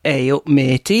Hey up,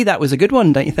 matey. That was a good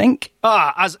one, don't you think?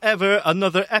 As ever,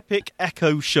 another epic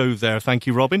Echo show there. Thank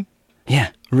you, Robin.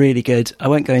 Yeah, really good. I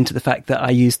won't go into the fact that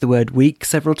I used the word week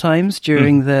several times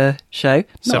during the show.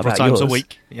 Several times a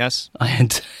week, yes. I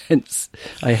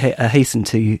hasten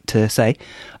to say.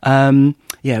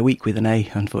 Week with an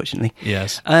A, unfortunately.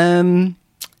 Yes.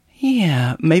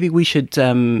 Yeah, maybe we should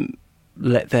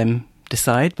let them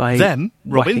decide by... Them?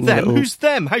 Robin, them? Who's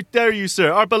them? How dare you,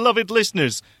 sir? Our beloved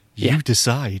listeners. You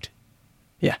decide.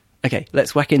 Yeah. Okay,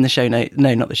 let's whack in the show note.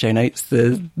 No, not the show notes.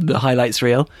 The highlights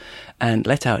reel, and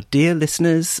let our dear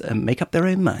listeners make up their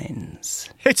own minds.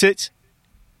 Hit it.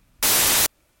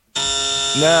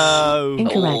 No.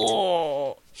 Incorrect.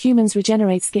 Oh. Humans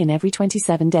regenerate skin every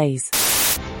 27 days.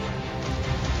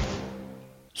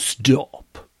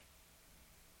 Stop.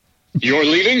 You're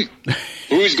leaving?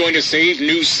 Who's going to save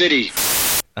New City?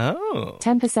 Oh.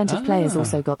 10% of players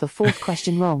also got the fourth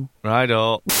question wrong.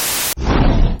 Right-o.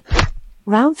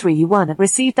 Round 3, you won and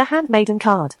received the Handmaiden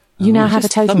card. You now have a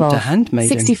total of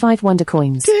 65 Wonder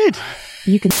Coins. Did.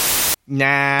 You can...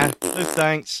 Nah, no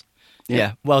thanks.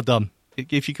 Yeah, well done.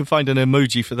 If you can find an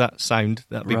emoji for that sound,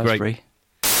 that'd be great.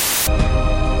 Oh.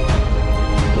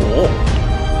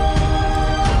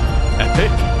 Epic.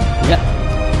 Yeah.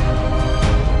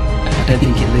 I don't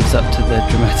think it lives up to the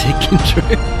dramatic intro.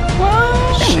 What?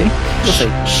 We'll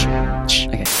see.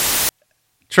 Okay.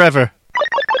 Trevor.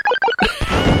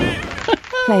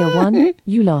 Player 1,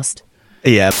 you lost.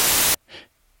 Yeah.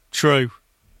 True.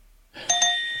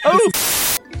 Oh!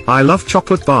 I love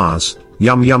chocolate bars.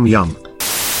 Yum, yum, yum.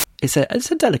 It's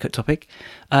a delicate topic.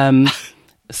 So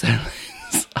let's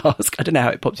ask. I don't know how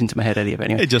it popped into my head earlier, but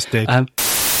anyway. It just did.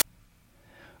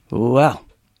 Well.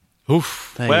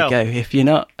 Oof. There you go. If you're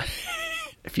not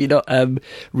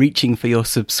reaching for your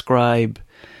subscribe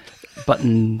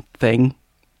button thing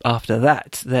after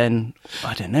that, then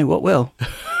I don't know what will.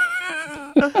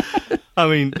 I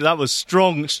mean, that was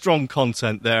strong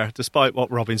content there, despite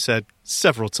what Robin said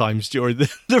several times during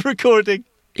the recording.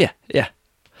 Yeah.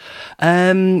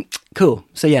 Cool.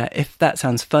 So yeah, if that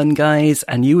sounds fun, guys,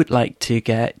 and you would like to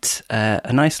get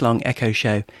a nice long Echo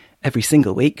show every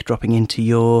single week dropping into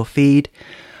your feed,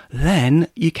 then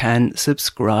you can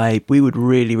subscribe. We would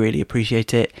really, really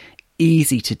appreciate it.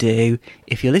 Easy to do.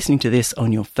 If you're listening to this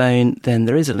on your phone, then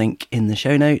there is a link in the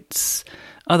show notes.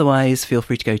 Otherwise, feel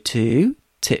free to go to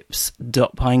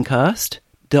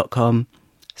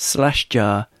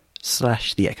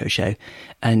tips.pinecast.com/jar/The Echo Show,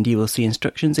 and you will see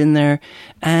instructions in there,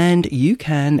 and you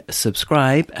can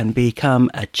subscribe and become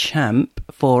a champ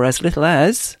for as little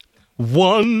as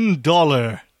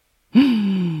 $1.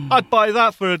 I'd buy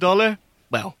that for $1.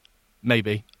 Well,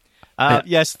 maybe.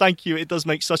 Yes, thank you. It does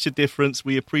make such a difference.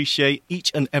 We appreciate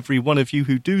each and every one of you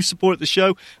who do support the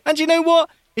show. And you know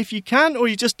what? If you can, or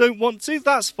you just don't want to,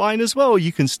 that's fine as well.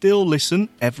 You can still listen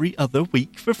every other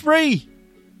week for free.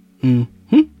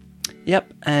 Mm-hmm.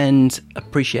 Yep, and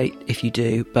appreciate if you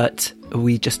do, but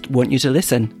we just want you to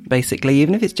listen, basically,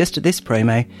 even if it's just to this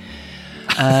promo.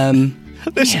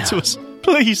 Listen to us.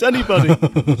 Please, anybody.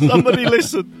 Somebody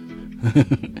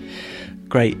listen.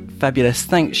 Great, fabulous.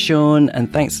 Thanks, Sean,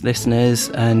 and thanks, listeners.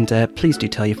 And please do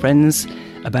tell your friends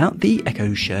about The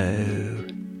Echo Show.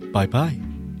 Bye-bye.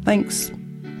 Thanks.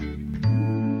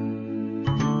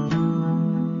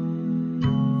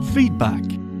 Feedback.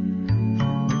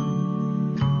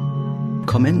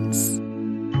 Comments.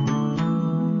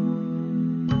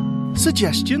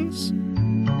 Suggestions.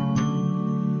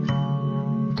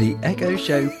 The Echo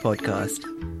Show Podcast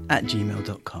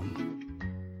 @gmail.com.